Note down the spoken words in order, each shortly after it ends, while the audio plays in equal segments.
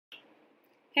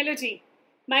Hello Ji.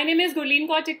 My name is Gurleen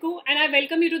Kaur Tikku and I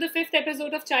welcome you to the fifth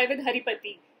episode of Chai with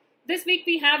Haripati. This week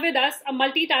we have with us a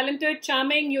multi-talented,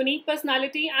 charming, unique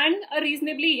personality and a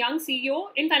reasonably young CEO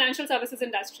in financial services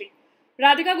industry.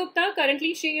 Radhika Gupta,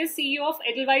 currently she is CEO of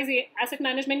Edelweiss Asset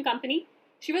Management Company.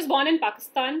 She was born in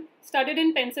Pakistan, studied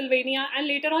in Pennsylvania and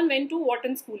later on went to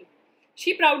Wharton School.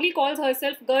 She proudly calls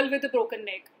herself girl with a broken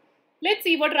neck. Let's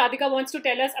see what Radhika wants to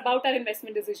tell us about her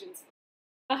investment decisions.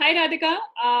 Hi Radhika,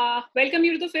 welcome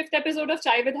you to the fifth episode of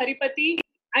Chai with Haripati,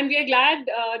 and we are glad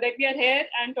that we are here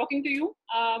and talking to you.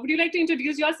 Would you like to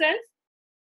introduce yourself?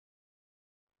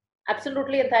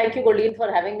 Absolutely, and thank you, Gurleen, for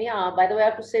having me. By the way, I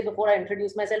have to say before I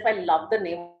introduce myself, I love the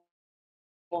name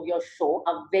of your show.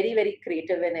 Very, very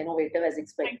creative and innovative as Thank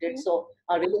expected. you. So,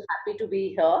 really happy to be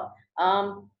here.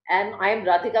 And I am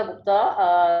Radhika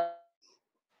Gupta,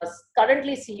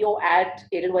 currently CEO at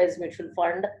Edelweiss Mutual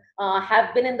Fund.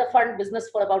 Have been in the fund business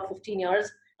for about 15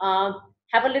 years.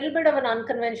 Have a little bit of an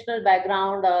unconventional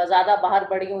background. ज़्यादा बाहर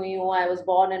बड़ी हुई हूँ. I was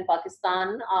born in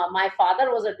Pakistan. My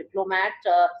father was a diplomat,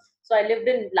 so I lived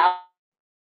in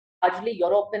largely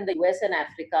Europe and the US and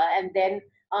Africa, and then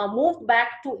moved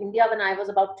back to India when I was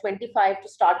about 25 to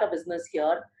start a business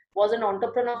here. Was an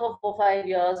entrepreneur for 4 5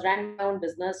 years, ran my own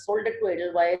business, sold it to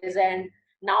Edelweiss, and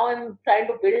now I'm trying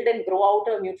to build and grow out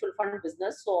a mutual fund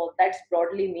business. So that's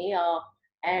broadly me.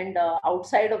 And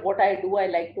outside of what I do, I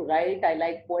like to write, I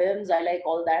like poems, I like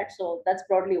all that. So that's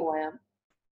broadly who I am.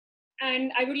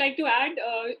 And I would like to add,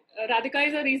 Radhika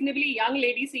is a reasonably young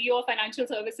lady CEO of financial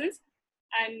services.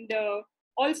 And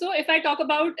also, if I talk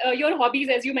about your hobbies,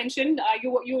 as you mentioned,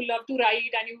 you love to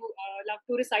write and you love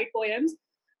to recite poems.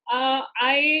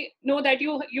 I know that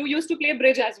you used to play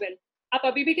bridge as well. आप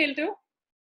अभी भी खेलते हो?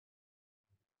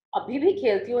 अभी भी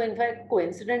खेलती हूँ. In fact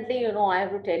coincidentally, I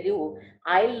have to tell you,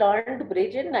 I learned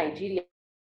bridge in Nigeria.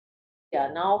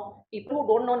 Now, people who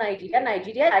don't know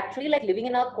Nigeria is actually like living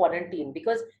in a quarantine,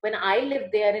 because when I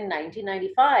lived there in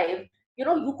 1995,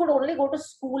 you could only go to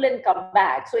school and come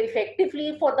back. So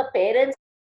effectively, for the parents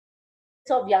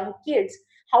of young kids,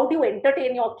 how do you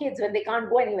entertain your kids when they can't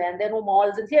go anywhere and there are no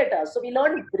malls and theaters? So we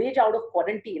learned bridge out of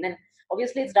quarantine, and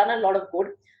obviously it's done a lot of good.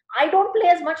 I don't play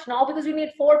as much now because you need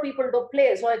four people to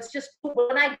play. So it's just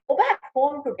when I go back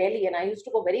home to Delhi, and I used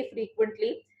to go very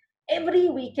frequently, every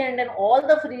weekend, and all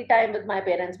the free time with my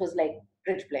parents was like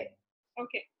bridge play.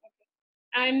 Okay.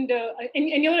 And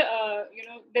in your,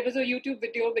 there was a YouTube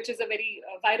video, which is a very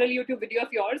viral YouTube video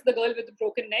of yours, The Girl with the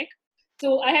Broken Neck.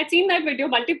 So I had seen that video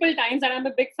multiple times, and I'm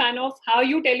a big fan of how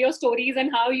you tell your stories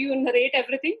and how you narrate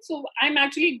everything. So I'm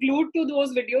actually glued to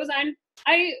those videos, and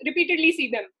I repeatedly see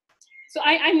them. So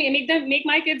I make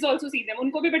my kids also see them.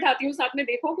 उनको भी बैठाती हूँ साथ में,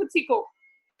 देखो कुछ सीखो.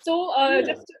 So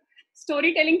just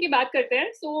story telling की बात करते हैं.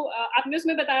 So आपने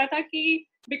उसमें बताया था कि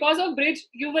because of Bridge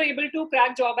you were able to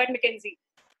crack job at McKinsey.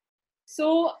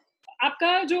 So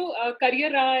आपका जो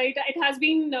career रहा, it has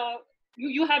been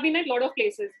you have been at a lot of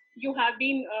places. You have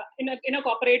been in a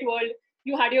corporate world.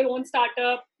 You had your own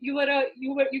startup. You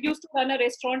used to run a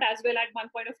restaurant as well at one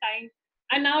point of time,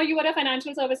 and now you are a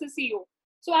financial services CEO.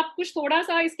 So आप कुछ थोड़ा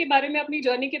सा इसके बारे में, अपनी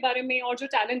journey के बारे में और जो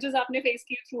challenges आपने face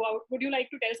किए throughout, would you like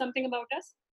to tell something about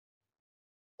us?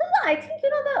 I think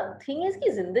the thing is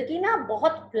कि जिंदगी ना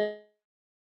बहुत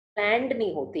प्लान्ड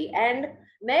नहीं होती. एंड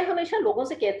मैं हमेशा लोगों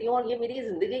से कहती हूँ, और ये मेरी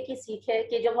जिंदगी की सीख है,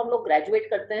 कि जब हम लोग ग्रेजुएट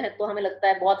करते हैं तो हमें लगता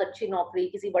है बहुत अच्छी नौकरी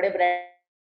किसी बड़े ब्रांड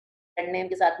नेम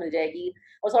के साथ मिल जाएगी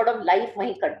और सॉर्ट ऑफ लाइफ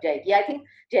वहीं कट जाएगी. आई थिंक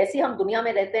जैसे हम दुनिया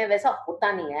में रहते हैं वैसा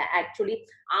होता नहीं है एक्चुअली.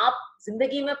 आप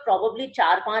जिंदगी में प्रोबेबली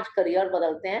 4 5 करियर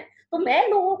बदलते हैं. तो मैं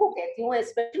लोगों को कहती हूँ,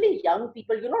 specially young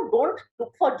people, don't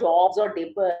look for jobs और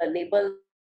label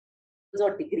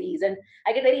or degrees. And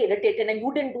I get very irritated, and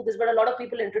you didn't do this, but a lot of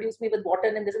people introduce me with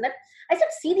Wharton and this and that. I said,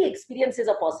 see the experiences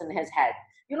a person has had.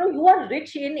 You are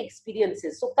rich in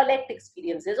experiences, so collect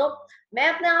experiences. और मैं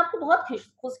अपने आप को बहुत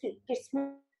किस्मत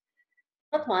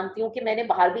मानती हूँ कि मैंने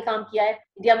बाहर भी काम किया है,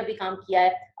 इंडिया में भी काम किया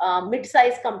है, मिड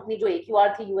साइज कंपनी जो AQR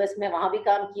थी यूएस में, वहां भी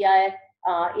काम किया है,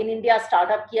 इन इंडिया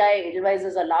स्टार्टअप किया है. Edelweiss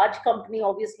is a large company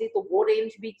obviously, तो वो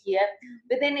रेंज भी किया है.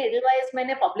 विद इन एडलवाइज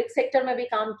मैंने पब्लिक सेक्टर में भी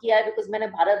काम किया है, बिकॉज मैंने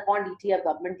भारत बॉन्ड ETF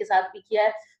गवर्नमेंट के साथ भी किया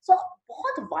है. सो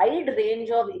बहुत वाइड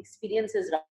रेंज ऑफ एक्सपीरियंसेस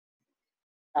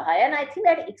रहा है. And I think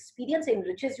that experience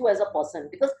enriches you as a person,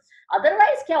 because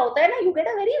otherwise क्या होता है ना, you get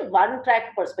a very one track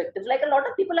perspective. Like a lot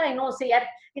of people I know say, यार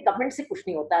ये government से कुछ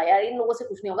नहीं होता, यार इन लोगों से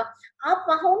कुछ नहीं होगा. आप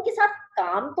वहां उनके साथ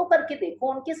काम तो करके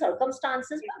देखो, उनके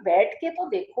सर्कमस्टांसेस में बैठ के तो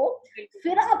देखो,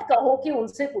 फिर आप कहो कि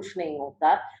उनसे कुछ नहीं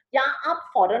होता, या आप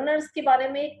फॉरेनर्स के बारे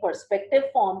में एक पर्सपेक्टिव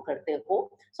फॉर्म करते हो.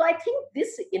 सो I think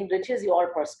this enriches your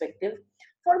perspective.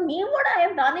 for me, what I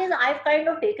have done is I've kind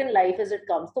of taken life as it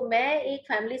comes. तो मैं एक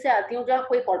फैमिली से आती हूँ जहाँ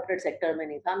कोई कॉर्पोरेट सेक्टर में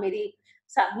नहीं था. मेरी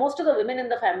most of the women in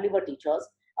the family were teachers.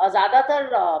 ज्यादातर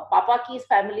पापा की इस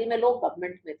फैमिली में लोग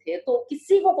गवर्नमेंट में थे, तो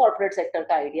किसी को कॉर्पोरेट सेक्टर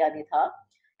का आइडिया नहीं था.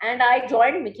 And I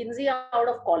joined McKinsey out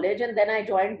of college, and then I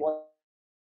joined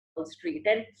Wall Street.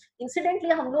 And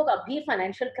incidentally, हम लोग अभी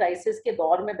फाइनेंशियल क्राइसिस के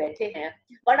दौर में बैठे हैं.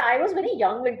 But I was very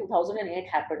young when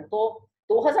 2008 happened. तो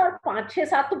 2005, 6,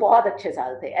 7 तो बहुत अच्छे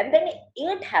साल थे. And then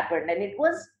 8 happened, and it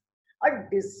was a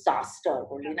disaster,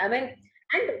 Pauline. I mean,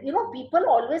 and you know, people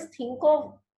always think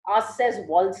of us as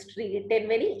Wall Street and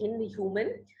very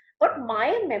inhuman. But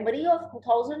my memory of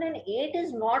 2008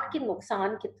 is not कि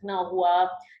नुकसान कितना हुआ,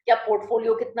 या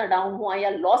portfolio कितना down हुआ, या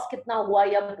loss कितना हुआ,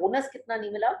 या बोनस कितना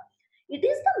नहीं मिला. It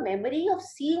is the memory of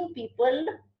seeing people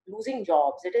losing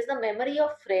jobs. It is the memory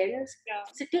of friends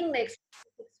sitting next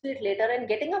 6 feet later and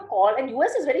getting a call. And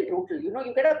US is very brutal. You know,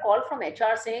 you get a call from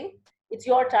HR saying it's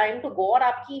your time to go, और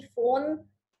आपकी phone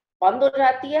बंद हो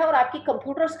जाती है और आपकी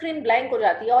computer screen blank हो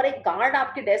जाती है और एक गार्ड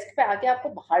आपके डेस्क पे आके आपको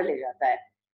बाहर ले जाता है.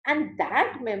 And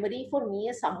that memory for me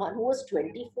as someone who was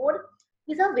 24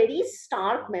 is a very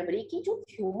stark memory कि जो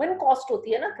human cost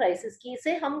होती है ना क्राइसिस की,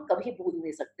 इसे हम कभी भूल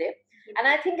नहीं सकते. And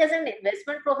I think as an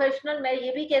investment professional मैं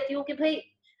ये भी कहती हूँ कि भाई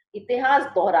इतिहास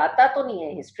दोहराता तो नहीं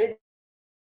है, history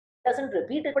doesn't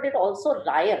repeat it, but it also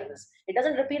rhymes. It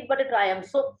doesn't repeat, but it rhymes.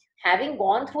 So having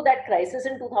gone through that crisis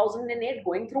in 2008,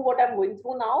 going through what I'm going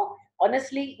through now,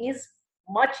 honestly is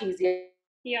much easier.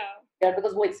 Yeah.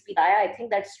 Because वो experience, I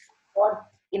think that's for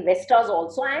investors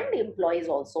also and employees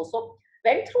also. So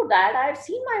went through that. I've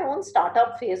seen my own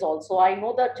startup phase also. I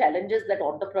know the challenges that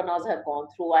entrepreneurs have gone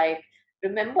through. I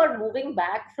remember moving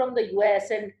back from the US,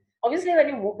 and obviously when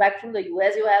you move back from the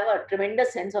US, you have a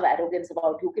tremendous sense of arrogance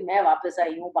about you कि मैं वापस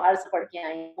आई हूँ, बाहर से पढ़ के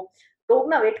आई हूँ, लोग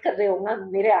ना वेट कर रहे होंगे ना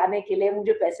मेरे आने के लिए,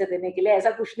 मुझे पैसे देने के लिए.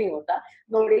 ऐसा कुछ नहीं होता.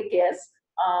 Nobody cares.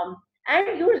 And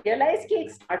you realize कि एक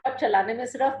स्टार्टअप चलाने में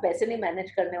सिर्फ पैसे नहीं मैनेज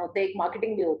करने होते, एक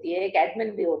मार्केटिंग भी होती है, एक एडमिन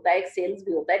भी होता है, एक सेल्स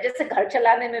भी होता है. जैसे घर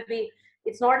चलाने में भी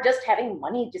it's not just having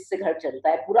money जिससे घर चलता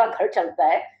है, पूरा घर चलता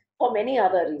है for many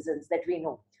other reasons that we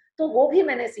no. तो वो भी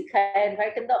मैंने सीखा है.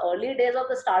 In fact in the early days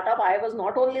of the startup I was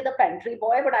not only the pantry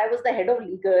boy, but I was the head of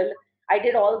legal. I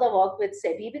did all the work with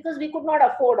SEBI because we could not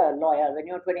afford a lawyer when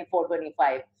you're 24,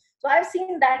 25. So I've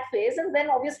seen that phase, and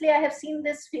then obviously I have seen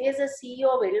this phase as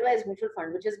CEO of Edelweiss Mutual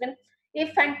Fund, which has been a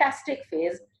fantastic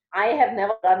phase. I have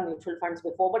never run mutual funds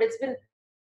before, but it's been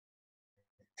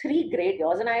 3 great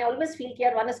years, and I always feel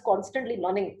that one is constantly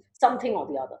learning something or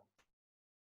the other.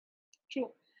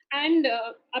 True. And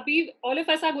अभी all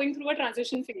of us are going through a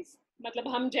transition phase. मतलब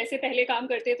हम जैसे पहले काम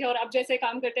करते थे और अब जैसे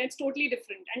काम करते हैं, it's totally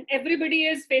different, and everybody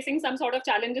is facing some sort of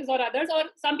challenges or others, or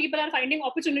some people are finding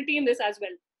opportunity in this as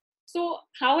well. So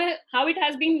how it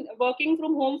has been working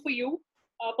from home for you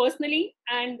personally,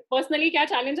 and personally क्या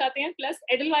challenge आते हैं, plus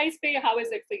Edelweiss पे how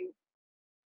is it for you?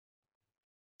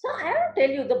 So I will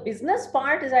tell you, the business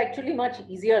part is actually much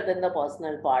easier than the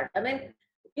personal part. I mean,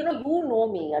 you know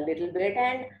me a little bit,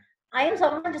 and I am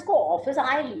someone just go office.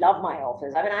 I love my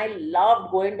office. I mean, I loved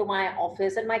going to my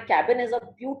office, and my cabin is a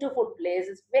beautiful place.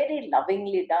 It's very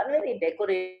lovingly done, very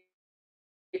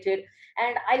decorated,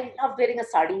 and I love wearing a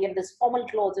sari and this formal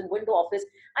clothes and going to office.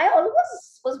 I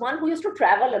always was one who used to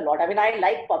travel a lot. I mean, I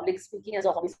like public speaking as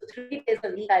a hobby. So 3 days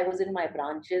a week I was in my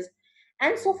branches.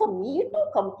 And so for me to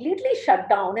completely shut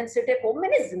down and sit at home,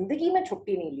 मैंने जिंदगी में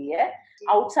छुट्टी नहीं ली है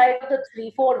outside of the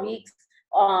 3-4 weeks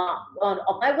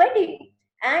of my wedding.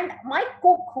 And my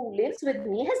cook who lives with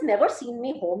me has never seen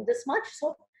me home this much. So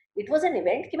it was an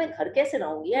event कि मैं घर कैसे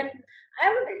रहूंगी. And I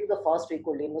will tell you, the first week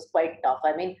only was quite tough.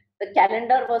 I mean, the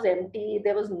calendar was empty.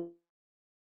 There was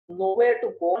nowhere to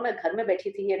go. मैं घर में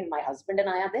बैठी थी, and my husband and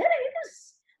I are there, and it is,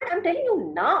 I'm telling you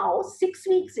now, 6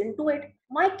 weeks into it,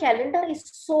 my calendar is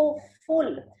so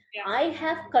full. Yeah. I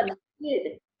have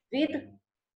connected with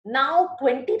now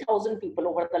 20,000 people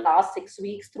over the last 6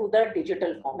 weeks through the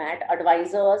digital format,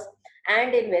 advisors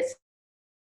and investors,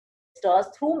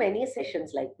 through many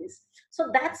sessions like this. So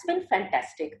that's been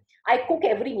fantastic. I cook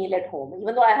every meal at home,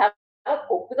 even though I have a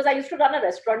cook, because I used to run a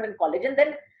restaurant in college, and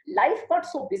then life got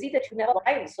so busy that you never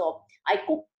find. So I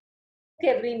cook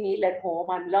every meal at home.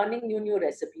 I'm learning new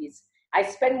recipes. I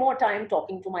spend more time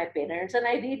talking to my parents, and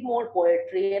I read more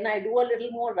poetry, and I do a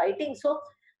little more writing. So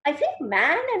I think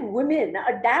man and women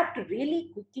adapt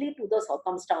really quickly to the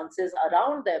circumstances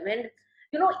around them. And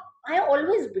I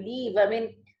always believe, I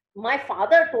mean, my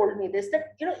father told me this,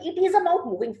 that it is about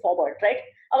moving forward, right?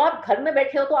 अब आप घर में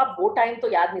बैठे हो तो आप वो time तो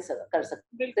याद नहीं कर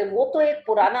सकते. वो तो एक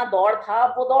पुराना दौर था,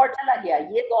 वो दौर चला गया.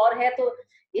 ये दौर है तो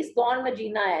इस दौर में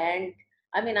जीना है. And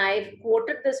I mean, I've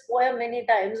quoted this poem many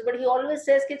times, but he always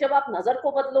says कि जब आप नजर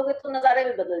को बदलोगे तो नजारे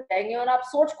भी बदल जाएंगे और आप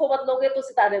सोच को बदलोगे तो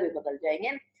सितारे भी बदल जाएंगे.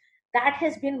 And that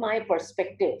has been my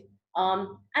perspective. And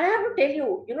I have to tell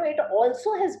you, it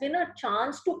also has been a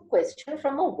chance to question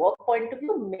from a work point of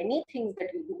view many things that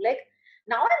we do. Like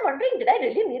now I'm wondering, did I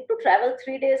really need to travel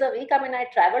 3 days a week? I mean, I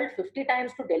traveled 50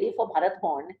 times to Delhi for Bharat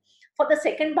Bond. For the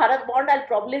second Bharat Bond, I'll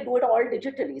probably do it all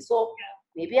digitally. So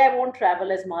maybe I won't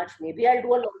travel as much. Maybe I'll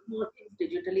do a lot more things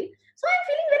digitally. So I'm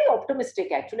feeling very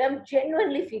optimistic, actually. I'm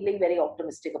genuinely feeling very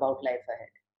optimistic about life ahead.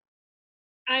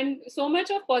 And so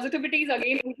much of positivity is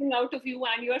again oozing out of you,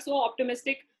 and you are so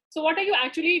optimistic. So, what are you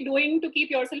actually doing to keep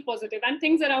yourself positive and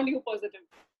things around you positive?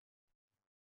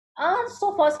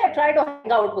 So first, I try to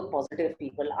hang out with positive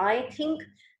people. I think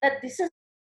that this is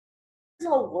a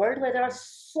world where there are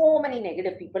so many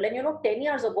negative people. And 10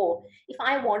 years ago, if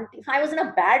I was in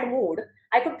a bad mood,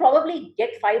 I could probably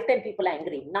get 5, 10 people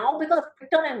angry. Now, because of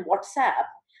Twitter and WhatsApp,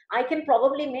 I can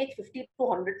probably make 50 to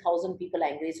 100,000 people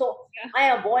angry. So I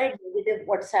avoid negative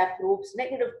WhatsApp groups,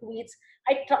 negative tweets.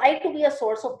 I try to be a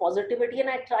source of positivity and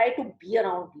I try to be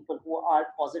around people who are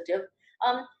positive.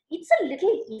 It's a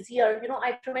little easier.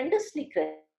 I tremendously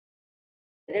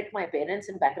credit my parents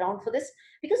in background for this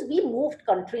because we moved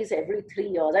countries every 3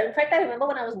 years. In fact, I remember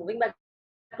when I was moving back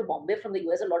to Bombay from the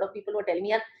US, a lot of people were telling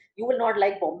me, you will not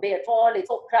like Bombay at all. It's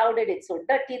so crowded, it's so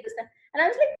dirty, this, that. And I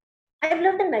was like, I've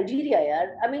lived in Nigeria, yeah.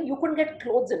 I mean, you couldn't get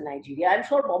clothes in Nigeria. I'm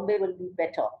sure Bombay will be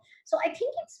better. So I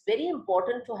think it's very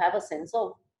important to have a sense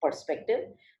of perspective.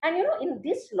 And, in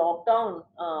this lockdown,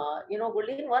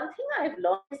 Gurleen, one thing I've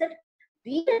learned is that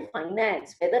we in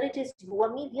finance, whether it is you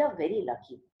or me, we are very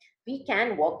lucky. We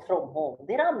can work from home.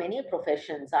 There are many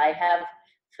professions. I have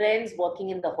friends working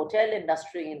in the hotel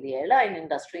industry, in the airline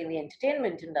industry, in the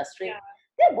entertainment industry. Yeah.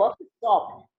 Their work is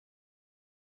stopped.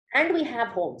 And we have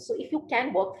homes. So if you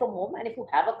can work from home and if you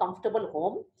have a comfortable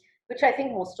home, which I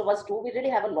think most of us do, we really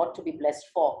have a lot to be blessed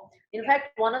for. In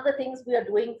fact, one of the things we are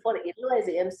doing for ILO as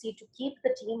AMC to keep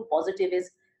the team positive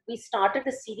is we started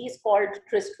a series called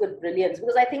Tryst with Brilliance,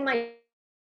 because I think my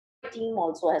team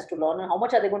also has to learn. And how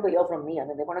much are they going to hear from me? I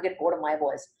mean, they're going to get bored of my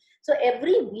voice. So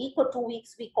every week or 2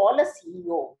 weeks, we call a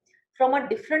CEO from a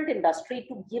different industry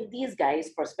to give these guys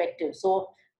perspective. So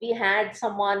we had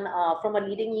someone from a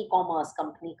leading e-commerce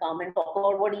company come and talk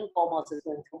about what e-commerce is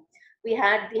going through. We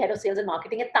had the head of sales and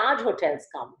marketing at Taj Hotels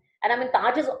come. And I mean,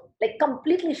 Taj is like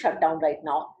completely shut down right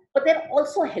now, but they're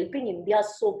also helping India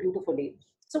so beautifully.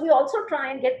 So we also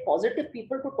try and get positive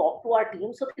people to talk to our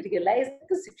team so they realize that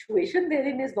the situation they're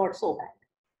in is not so bad.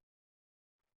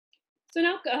 So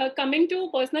now coming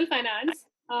to personal finance,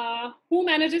 who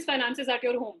manages finances at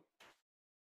your home?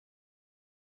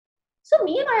 So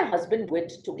me and my husband do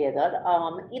it together.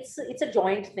 It's a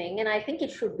joint thing, and I think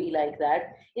it should be like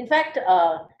that. In fact,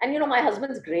 and my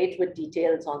husband's great with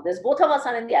details on this. Both of us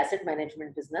are in the asset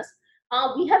management business.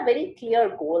 We have very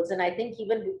clear goals, and I think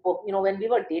even before, when we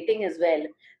were dating as well,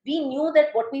 we knew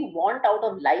that what we want out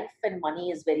of life and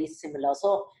money is very similar.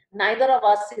 So neither of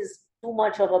us is too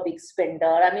much of a big spender.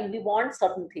 I mean, we want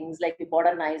certain things like we bought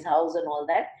a nice house and all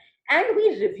that, and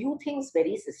we review things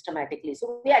very systematically.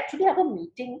 So we actually have a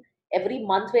meeting every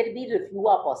month where we review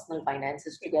our personal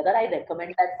finances together. I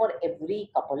recommend that for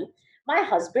every couple. My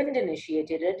husband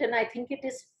initiated it, and I think it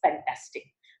is fantastic.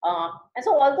 And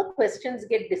so all the questions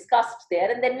get discussed there,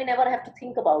 and then we never have to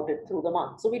think about it through the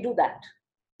month. So we do that.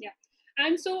 Yeah.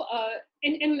 And so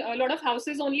in a lot of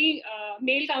houses, only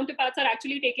male counterparts are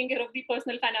actually taking care of the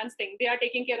personal finance thing. They are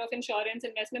taking care of insurance,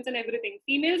 investments, and everything.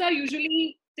 Females are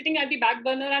usually sitting at the back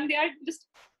burner, and they are just,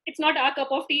 it's not our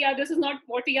cup of tea, or this is not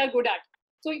what we are good at.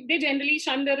 So they generally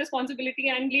shun their responsibility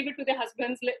and leave it to their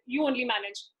husbands. You only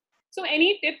manage. So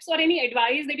any tips or any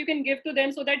advice that you can give to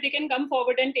them so that they can come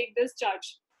forward and take this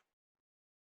charge?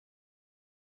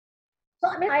 So,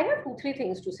 I mean, I have 2, 3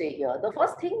 things to say here. The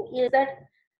first thing is that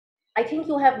I think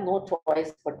you have no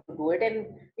choice but to do it. And,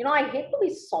 I hate to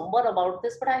be somber about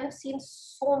this, but I have seen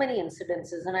so many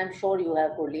incidences, and I'm sure you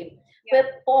have, Gurleen, where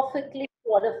perfectly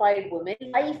qualified women,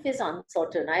 life is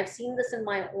uncertain. I've seen this in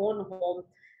my own home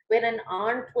when an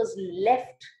aunt was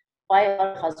left by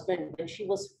her husband when she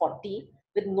was 40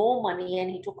 with no money,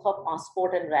 and he took her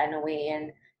passport and ran away.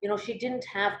 And she didn't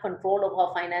have control of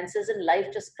her finances, and life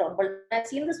just crumbled. I've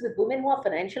seen this with women who are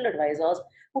financial advisors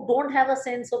who don't have a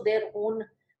sense of their own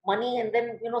money, and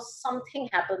then something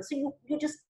happens, so you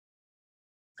just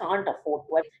can't afford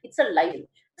to. It's a life.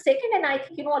 Second, and I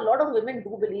think a lot of women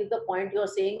do believe the point you're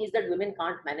saying is that women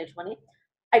can't manage money.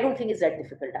 I don't think it's that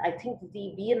difficult. I think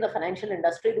we in the financial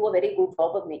industry do a very good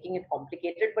job of making it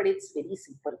complicated, but it's very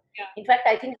simple. Yeah. In fact,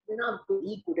 I think women are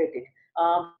very good at it.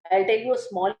 I'll tell you a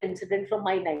small incident from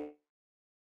my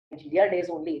Nigeria days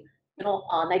only.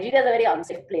 Nigeria is a very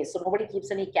unsafe place, so nobody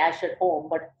keeps any cash at home.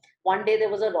 But one day there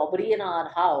was a robbery in our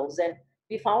house, and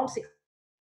we found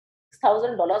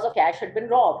 $6,000 of cash had been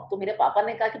robbed. तो मेरे पापा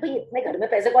ने कहा कि भाई इतने घर में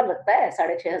पैसे कौन रखता है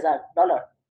 $6,500.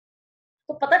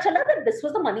 तो पता चला that this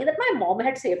was the money that my mom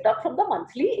had saved up from the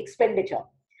monthly expenditure.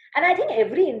 And I think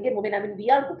every Indian woman, I mean, we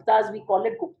are Guptas, we call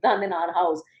it Guptan in our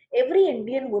house. Every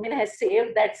Indian woman has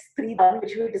saved that Sridan,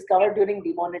 which we discovered during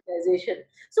demonetization.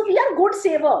 So we are good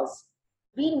savers.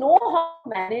 We know how to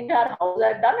manage our house.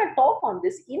 I've done a talk on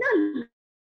this in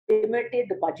a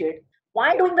limited budget.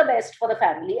 Why doing the best for the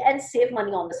family and save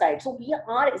money on the side? So we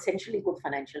are essentially good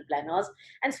financial planners.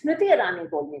 And Smriti Irani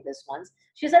told me this once.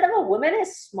 She said, if a woman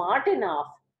is smart enough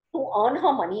to earn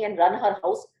her money and run her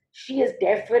house, she is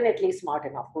definitely smart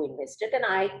enough to invest it. And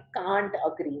I can't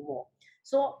agree more.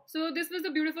 So this was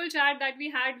the beautiful chat that we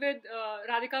had with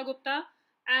Radhika Gupta.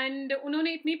 And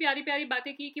उन्होंने इतनी प्यारी प्यारी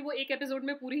बातें की कि वो एक episode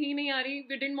में पूरी ही नहीं आ रही.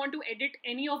 We didn't want to edit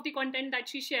any of the content that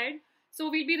she shared. So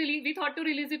we thought to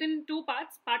release it in 2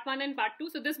 parts, part 1 and part 2.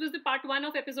 So this was the part 1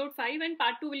 of episode 5 and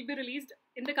part 2 will be released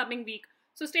in the coming week.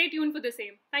 So stay tuned for the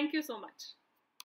same. Thank you so much.